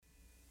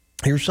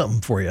Here's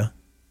something for you.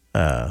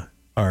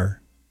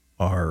 Our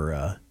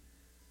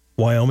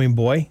Wyoming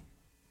boy,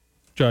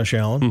 Josh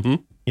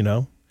Allen,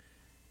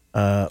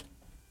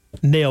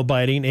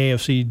 nail-biting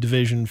AFC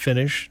division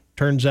finish.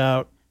 Turns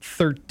out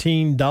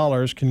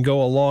 $13 can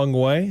go a long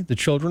way. The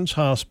Children's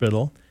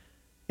Hospital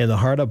in the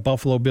heart of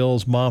Buffalo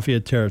Bills Mafia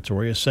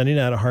territory is sending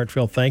out a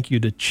heartfelt thank you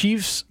to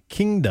Chiefs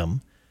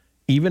Kingdom,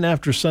 even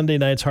after Sunday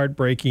night's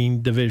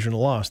heartbreaking division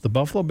loss. The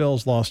Buffalo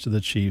Bills lost to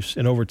the Chiefs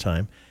in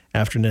overtime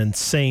after an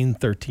insane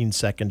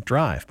 13-second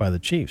drive by the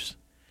Chiefs.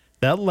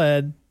 That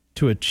led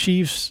to a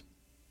Chiefs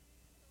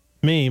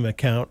meme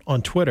account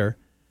on Twitter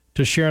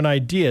to share an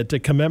idea to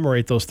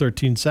commemorate those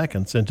 13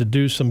 seconds and to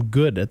do some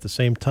good at the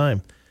same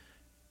time.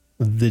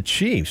 The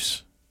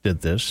Chiefs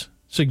did this,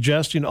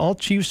 suggesting all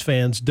Chiefs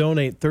fans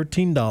donate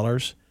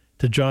 $13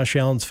 to Josh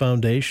Allen's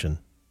foundation.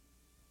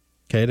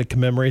 Okay, to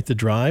commemorate the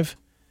drive.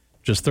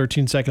 Just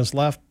 13 seconds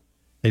left.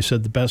 They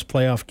said the best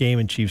playoff game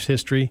in Chiefs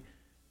history.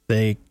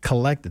 They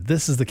collected,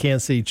 this is the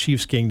Kansas City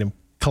Chiefs Kingdom,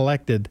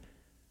 collected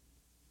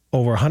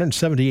over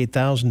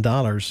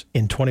 $178,000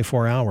 in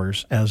 24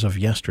 hours as of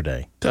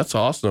yesterday. That's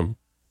awesome.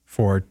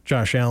 For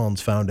Josh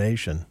Allen's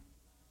foundation.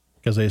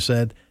 Because they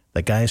said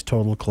the guy's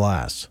total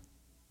class.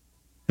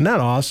 Isn't that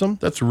awesome?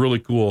 That's really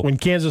cool. When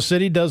Kansas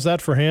City does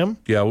that for him?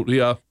 Yeah.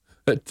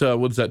 What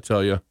does that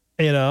tell you?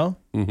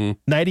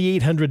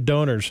 9,800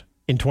 donors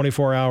in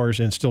 24 hours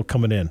and still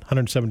coming in.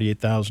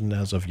 178,000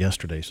 as of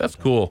yesterday. That's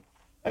cool.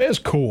 That is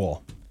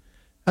cool.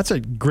 That's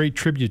a great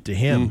tribute to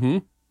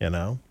him,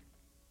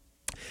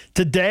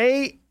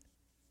 Today,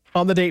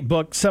 on the date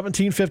book,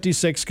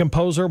 1756,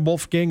 composer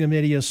Wolfgang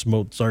Amadeus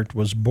Mozart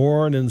was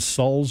born in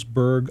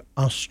Salzburg,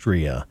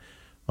 Austria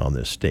on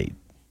this date.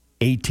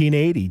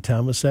 1880,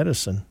 Thomas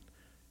Edison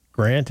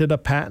granted a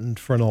patent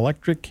for an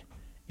electric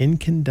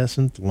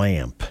incandescent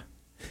lamp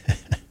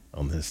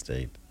on this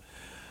date.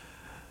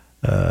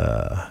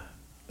 That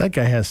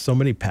guy has so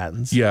many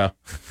patents. Yeah.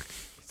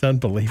 It's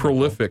unbelievable.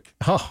 Prolific.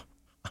 Oh,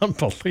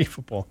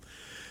 unbelievable.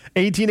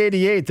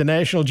 1888, the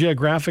National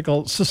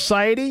Geographical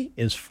Society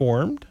is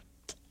formed.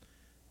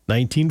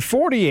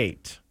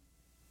 1948,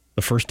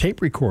 the first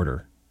tape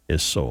recorder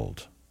is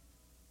sold.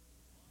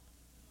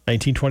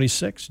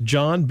 1926,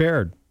 John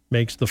Baird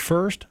makes the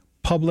first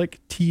public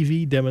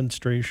TV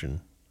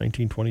demonstration.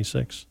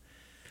 1926.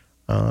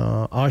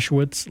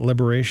 Auschwitz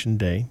Liberation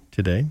Day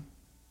today.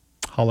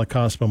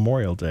 Holocaust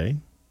Memorial Day.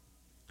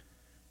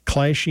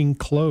 Clashing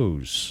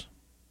Clothes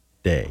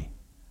Day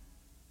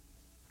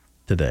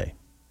today.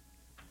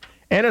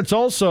 And it's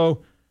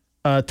also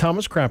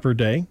Thomas Crapper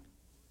Day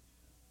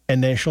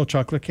and National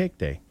Chocolate Cake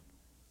Day.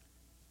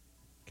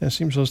 Kind of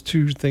seems those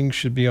two things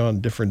should be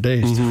on different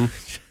days. Don't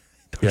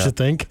you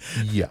think?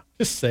 Yeah.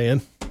 Just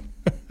saying.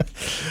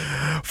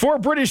 4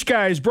 British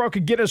guys broke a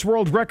Guinness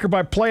World Record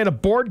by playing a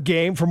board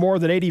game for more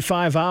than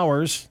 85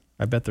 hours.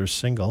 I bet they're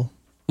single.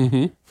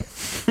 The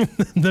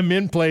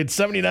men played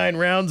 79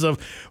 rounds of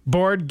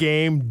board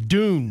game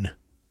Dune.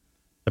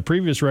 The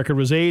previous record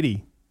was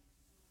 80.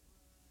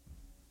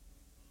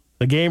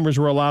 The gamers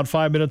were allowed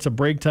 5 minutes of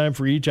break time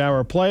for each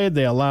hour played.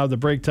 They allowed the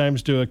break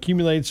times to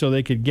accumulate so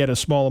they could get a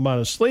small amount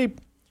of sleep.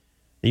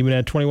 They even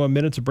had 21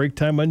 minutes of break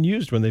time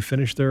unused when they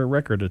finished their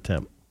record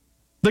attempt.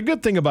 The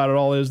good thing about it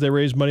all is they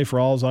raised money for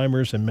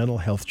Alzheimer's and mental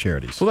health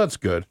charities. Well, that's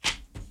good.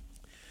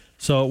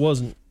 So it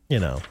wasn't,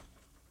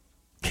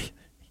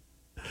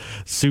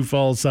 Sioux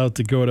Falls, South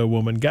Dakota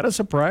woman got a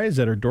surprise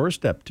at her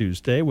doorstep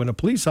Tuesday when a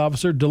police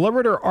officer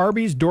delivered her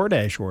Arby's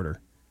DoorDash order.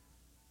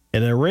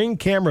 In a Ring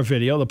camera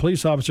video, the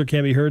police officer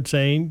can be heard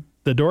saying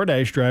the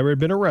DoorDash driver had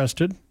been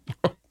arrested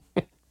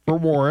for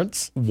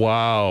warrants.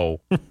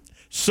 Wow.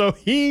 So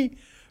he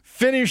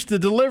finished the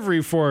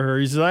delivery for her.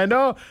 He said, I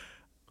know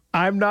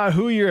I'm not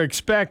who you're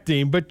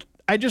expecting, but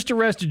I just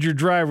arrested your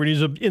driver, and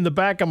he's in the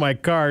back of my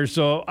car,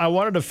 so I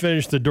wanted to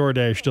finish the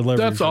DoorDash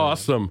delivery. That's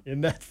awesome.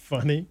 Isn't that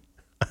funny?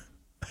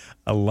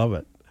 I love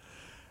it.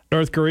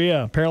 North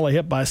Korea apparently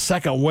hit by a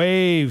second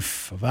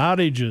wave of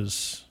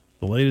outages.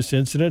 The latest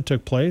incident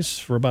took place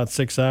for about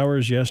 6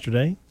 hours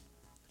yesterday.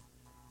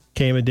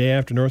 Came a day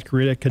after North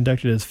Korea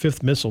conducted its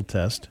 5th missile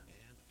test.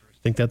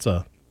 Think that's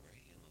a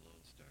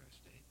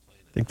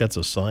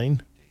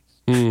sign?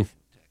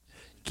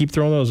 Keep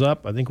throwing those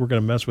up. I think we're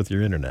going to mess with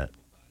your internet.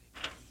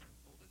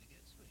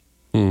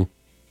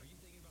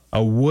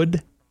 A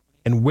wood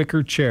and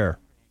wicker chair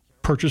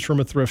purchased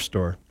from a thrift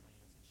store.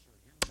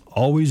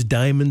 Always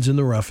diamonds in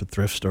the rough at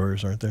thrift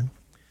stores, aren't there?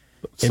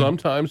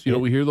 Sometimes,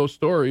 we hear those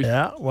stories.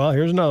 Yeah, well,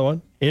 here's another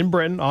one. In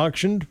Britain,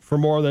 auctioned for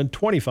more than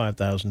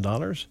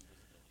 $25,000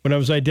 when it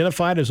was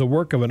identified as a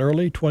work of an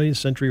early 20th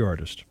century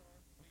artist.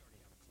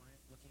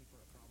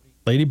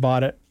 Lady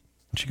bought it,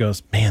 and she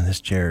goes, man,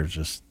 this chair is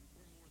just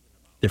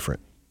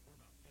different.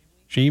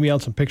 She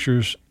emailed some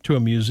pictures to a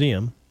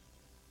museum,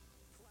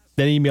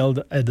 then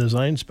emailed a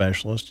design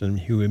specialist, and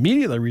who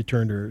immediately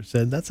returned her,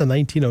 said, that's a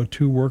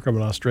 1902 work of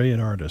an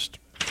Australian artist.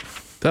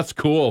 That's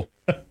cool.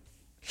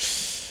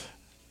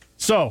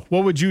 So,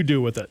 what would you do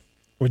with it?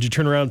 Would you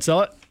turn around and sell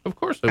it? Of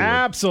course I would.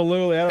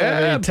 Absolutely. I don't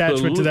have any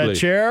attachment to that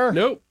chair.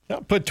 Nope.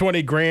 I'll put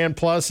 20 grand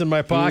plus in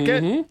my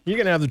pocket. You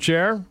can have the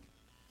chair.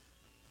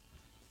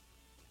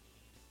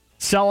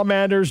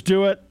 Salamanders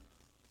do it.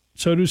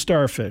 So do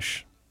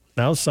starfish.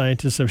 Now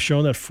scientists have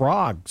shown that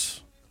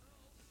frogs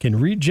can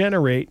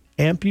regenerate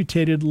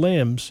amputated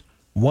limbs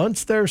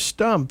once their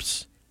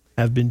stumps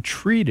have been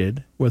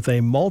treated with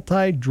a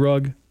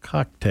multi-drug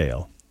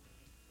cocktail.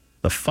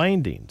 The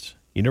findings,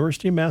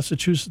 University of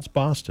Massachusetts,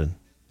 Boston,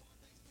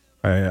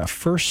 are a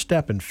first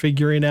step in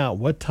figuring out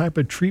what type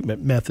of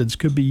treatment methods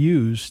could be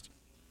used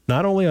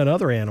not only on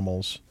other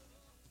animals,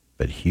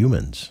 but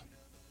humans.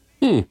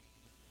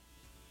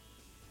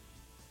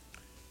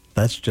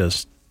 That's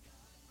just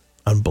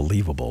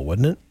unbelievable,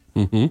 wouldn't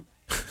it?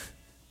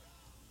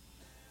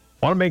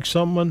 Want to make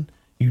someone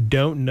you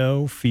don't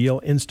know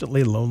feel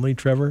instantly lonely,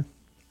 Trevor?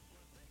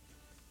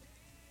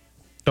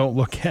 Don't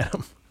look at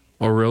them.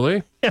 Oh,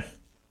 really?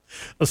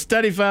 A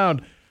study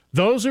found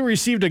those who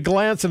received a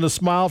glance and a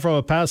smile from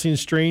a passing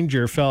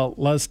stranger felt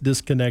less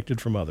disconnected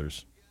from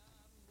others.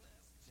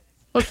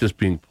 That's just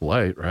being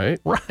polite, right?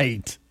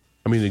 Right.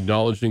 I mean,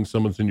 acknowledging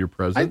someone's in your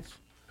presence.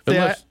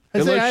 I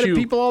say hi to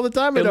people all the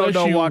time and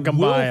don't walk them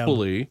by them.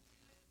 Willfully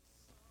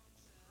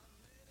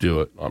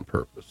do it on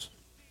purpose.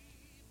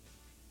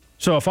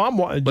 So if I'm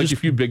Like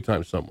if you big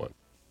time someone.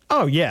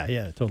 Oh,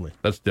 yeah, totally.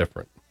 That's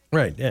different.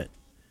 Right, yeah.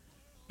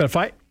 But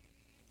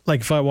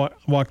if I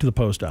walk to the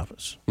post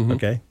office,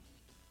 okay,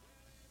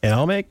 and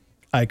I'll make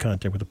eye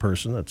contact with the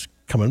person that's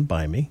coming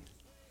by me.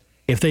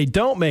 If they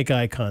don't make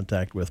eye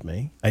contact with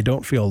me, I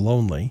don't feel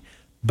lonely,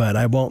 but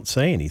I won't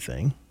say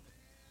anything.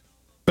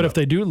 But if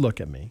they do look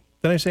at me,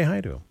 then I say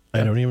hi to them.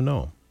 I don't even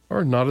know them.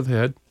 Or nod of the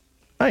head.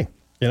 Hi,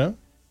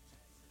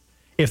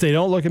 If they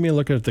don't look at me and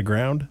look at the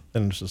ground,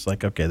 then it's just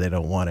like, okay, they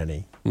don't want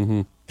any.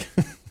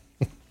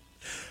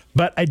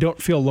 But I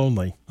don't feel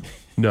lonely.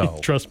 No.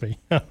 Trust me.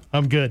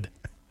 I'm good.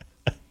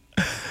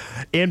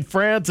 In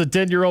France, a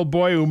 10-year-old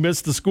boy who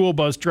missed the school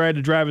bus tried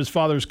to drive his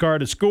father's car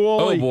to school.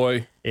 Oh,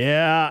 boy.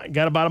 Yeah,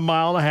 got about 1.5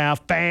 miles.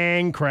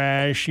 Bang,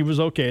 crash. He was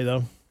okay,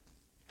 though.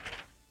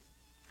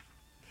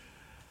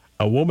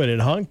 A woman in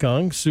Hong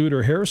Kong sued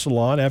her hair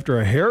salon after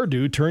a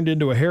hairdo turned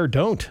into a hair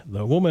don't.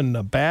 The woman,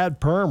 a bad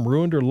perm,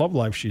 ruined her love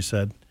life, she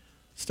said.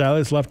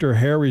 Stylist left her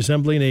hair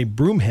resembling a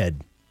broom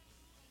head.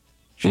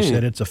 She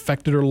said it's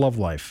affected her love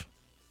life.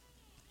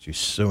 She's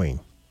suing.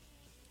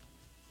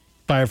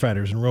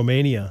 Firefighters in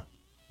Romania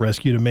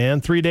rescued a man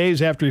 3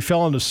 days after he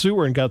fell into a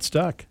sewer and got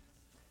stuck.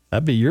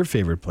 That'd be your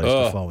favorite place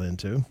to fall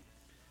into.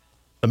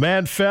 The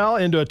man fell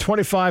into a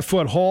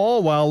 25-foot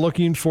hole while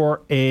looking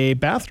for a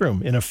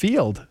bathroom in a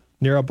field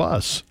near a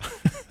bus.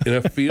 In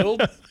a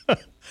field?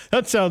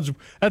 That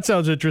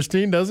sounds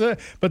interesting, doesn't it?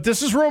 But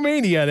this is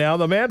Romania now.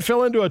 The man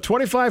fell into a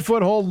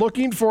 25-foot hole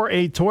looking for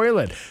a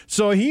toilet.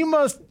 So he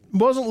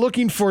wasn't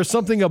looking for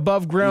something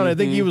above ground. I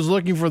think he was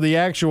looking for the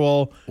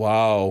actual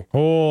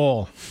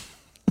hole.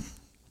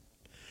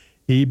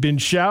 He'd been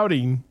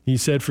shouting, he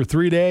said, for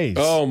 3 days.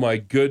 Oh, my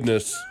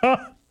goodness.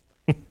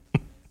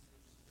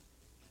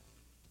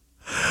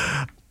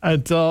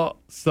 Until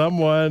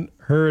someone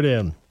heard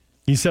him.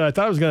 He said, I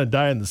thought I was going to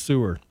die in the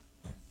sewer.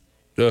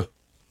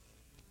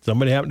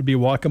 Somebody happened to be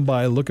walking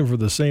by looking for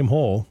the same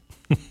hole.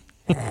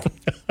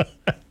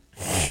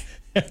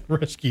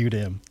 Rescued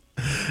him.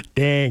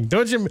 Dang.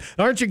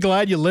 Aren't you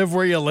glad you live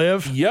where you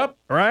live? Yep.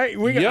 Right?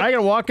 I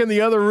can walk in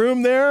the other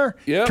room there,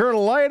 turn a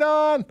light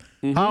on,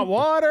 hot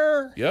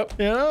water. Yep.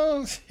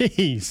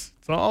 Jeez.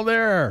 It's all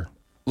there.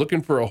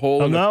 Looking for a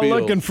hole in a field. I'm not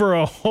looking for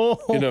a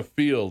hole. In a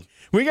field.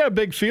 We got a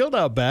big field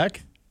out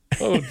back.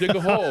 Oh, dig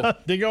a hole.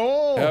 Dig a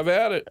hole. Have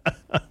at it.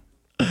 A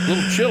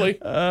little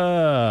chilly.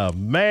 Oh,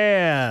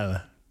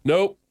 man.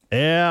 Nope.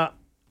 Yeah.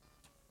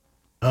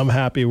 I'm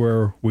happy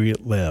where we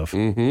live.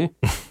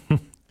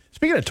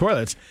 Speaking of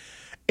toilets,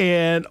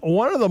 and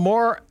one of the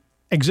more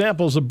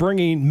examples of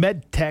bringing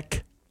med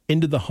tech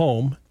into the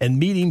home and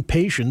meeting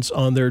patients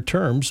on their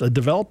terms, a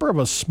developer of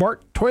a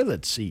smart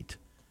toilet seat.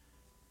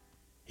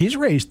 He's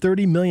raised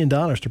 $30 million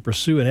to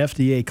pursue an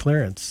FDA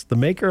clearance. The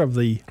maker of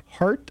the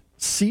Heart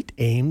Seat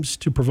aims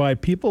to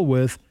provide people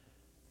with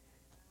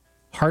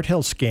heart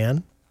health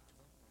scan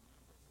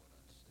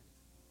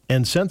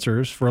and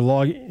sensors for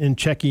in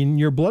checking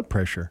your blood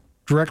pressure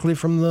directly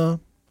from the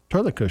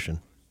toilet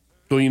cushion.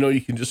 So,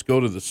 you can just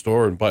go to the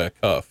store and buy a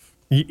cuff.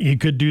 You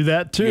could do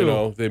that,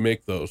 too. They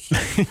make those.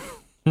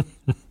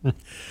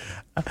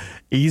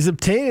 He's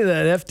obtaining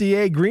that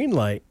FDA green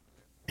light.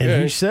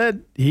 And he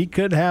said he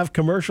could have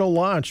commercial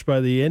launch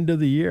by the end of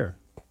the year.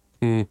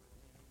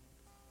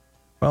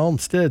 Well,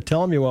 instead of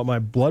telling me what my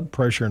blood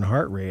pressure and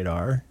heart rate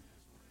are,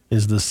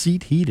 is the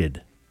seat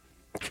heated?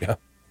 Yeah.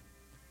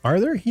 Are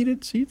there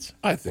heated seats?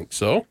 I think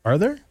so. Are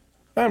there?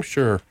 I'm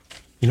sure.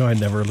 I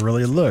never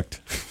really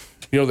looked.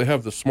 They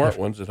have the smart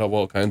ones that have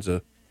all kinds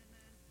of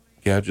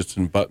gadgets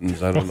and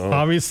buttons. I don't know.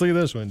 Obviously,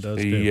 this one does,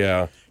 too.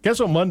 Yeah. Guess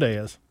what Monday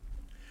is?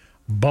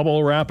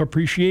 Bubble Wrap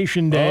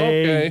Appreciation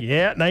Day. Okay.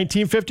 Yeah,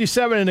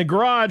 1957 in a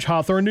garage,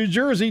 Hawthorne, New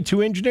Jersey.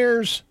 2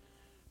 engineers,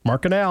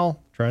 Mark and Al,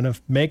 trying to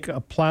make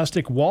a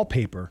plastic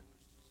wallpaper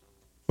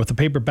with the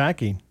paper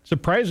backing.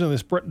 Surprisingly,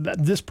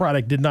 this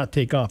product did not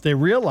take off. They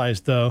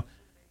realized, though,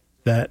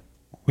 that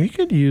we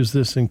could use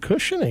this in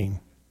cushioning,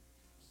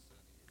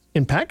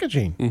 in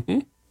packaging. Mm-hmm.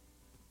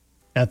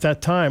 At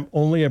that time,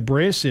 only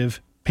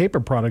abrasive paper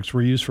products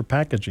were used for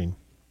packaging,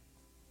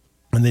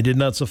 and they did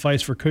not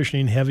suffice for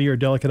cushioning heavy or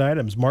delicate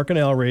items.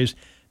 Markinell raised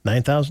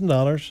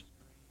 $9,000.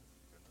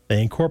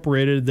 They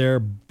incorporated their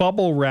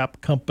bubble wrap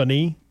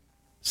company,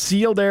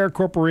 Sealed Air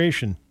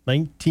Corporation,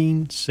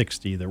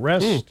 1960. The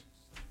rest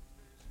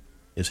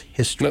is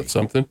history. That's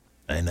something.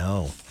 I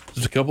know.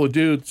 Just a couple of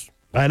dudes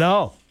I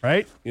know,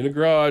 right? in a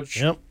garage.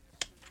 Yep.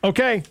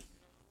 Okay.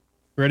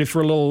 Ready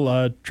for a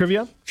little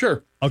trivia?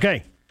 Sure.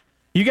 Okay.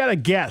 You got to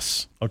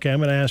guess. Okay, I'm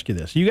going to ask you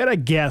this. You got to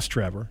guess,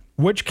 Trevor,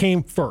 which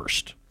came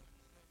first.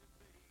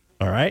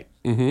 All right?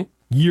 Mm-hmm.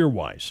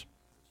 Year-wise.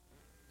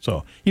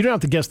 So you don't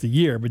have to guess the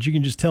year, but you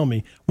can just tell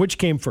me which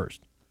came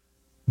first.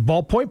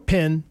 Ballpoint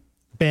pen,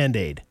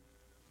 Band-Aid.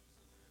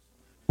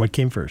 What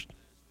came first?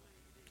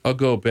 I'll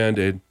go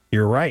Band-Aid.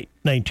 You're right.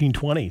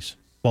 1920s.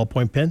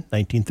 Ballpoint pen,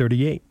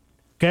 1938.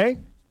 Okay?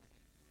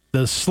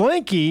 The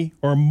Slinky,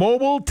 or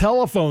mobile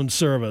telephone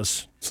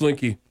service,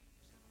 Slinky.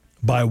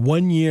 by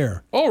 1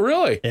 year. Oh,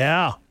 really?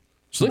 Yeah.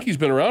 Slinky's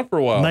been around for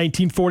a while.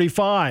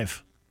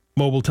 1945.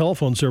 Mobile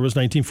telephone service,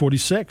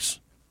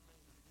 1946.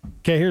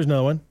 Okay, here's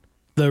another one.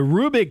 The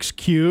Rubik's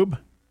Cube,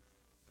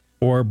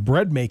 or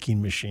bread making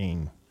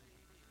machine.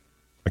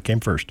 What came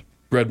first?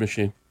 Bread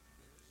machine.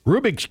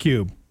 Rubik's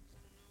Cube,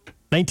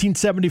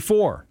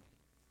 1974.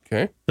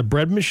 Okay. The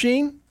bread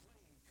machine?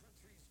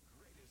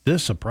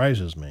 This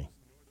surprises me.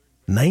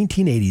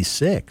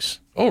 1986.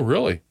 Oh,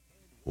 really?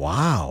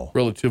 Wow.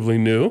 Relatively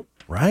new.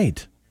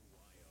 Right.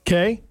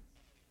 Okay.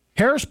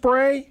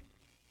 Hairspray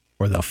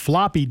or the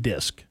floppy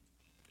disk?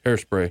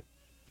 Hairspray.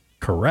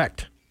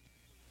 Correct.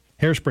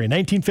 Hairspray,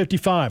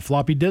 1955.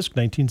 Floppy disk,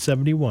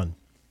 1971.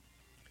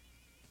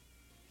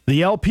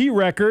 The LP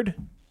record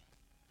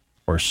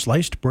or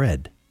sliced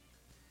bread?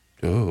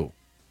 Oh.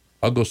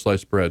 I'll go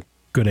sliced bread.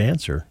 Good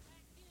answer.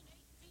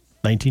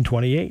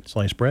 1928,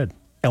 sliced bread.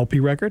 LP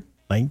record,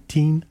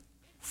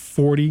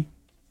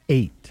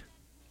 1948.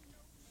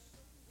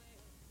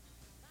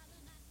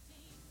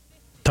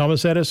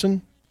 Thomas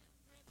Edison,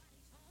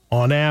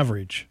 on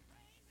average,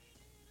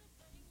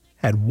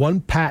 had one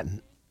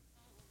patent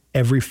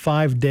every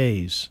 5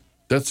 days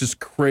That's just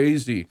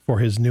crazy. for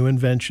his new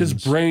inventions.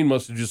 His brain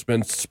must have just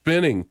been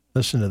spinning.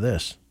 Listen to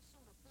this.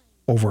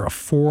 Over a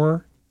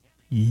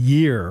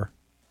 4-year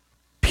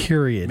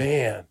period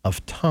Man.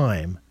 of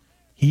time,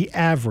 he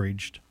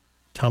averaged,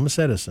 Thomas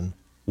Edison,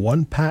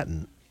 one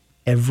patent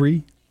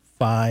every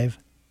 5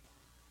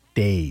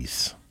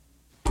 days.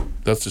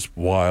 That's just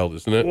wild,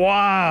 isn't it?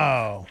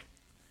 Wow.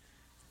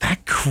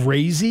 That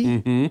crazy?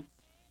 Mm-hmm.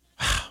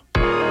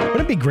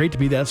 Wouldn't it be great to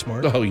be that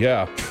smart? Oh,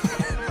 yeah.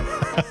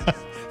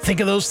 Think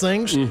of those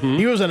things. Mm-hmm.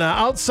 He was an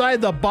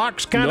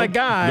outside-the-box kind of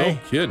guy. No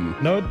kidding.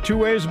 No two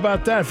ways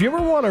about that. If you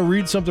ever want to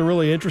read something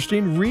really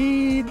interesting,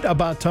 read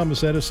about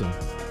Thomas Edison.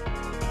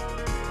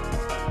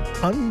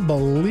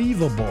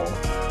 Unbelievable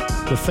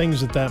the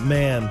things that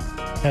man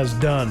has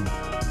done.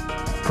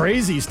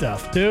 Crazy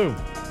stuff, too.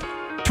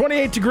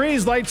 28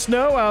 degrees, light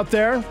snow out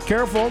there.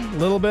 Careful, a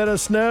little bit of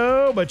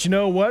snow, but you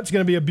know what? It's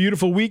going to be a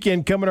beautiful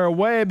weekend coming our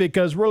way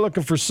because we're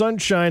looking for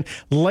sunshine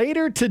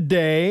later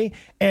today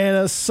and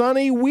a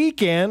sunny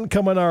weekend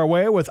coming our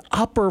way with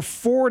upper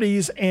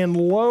 40s and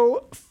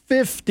low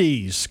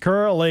 50s.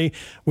 Currently,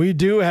 we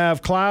do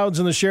have clouds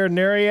in the Sheridan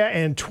area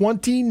and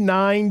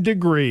 29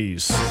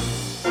 degrees.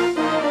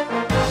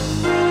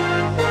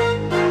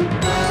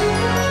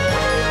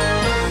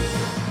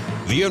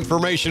 The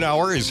Information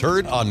Hour is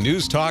heard on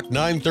News Talk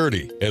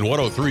 930 and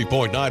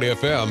 103.9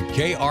 FM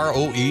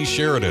KROE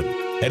Sheridan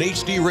and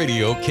HD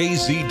Radio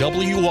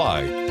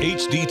KZWY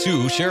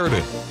HD2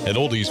 Sheridan and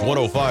Oldies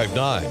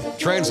 105.9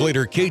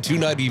 Translator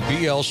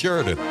K290BL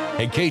Sheridan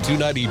and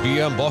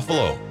K290BM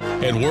Buffalo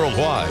and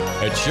worldwide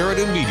at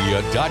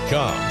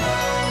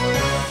SheridanMedia.com.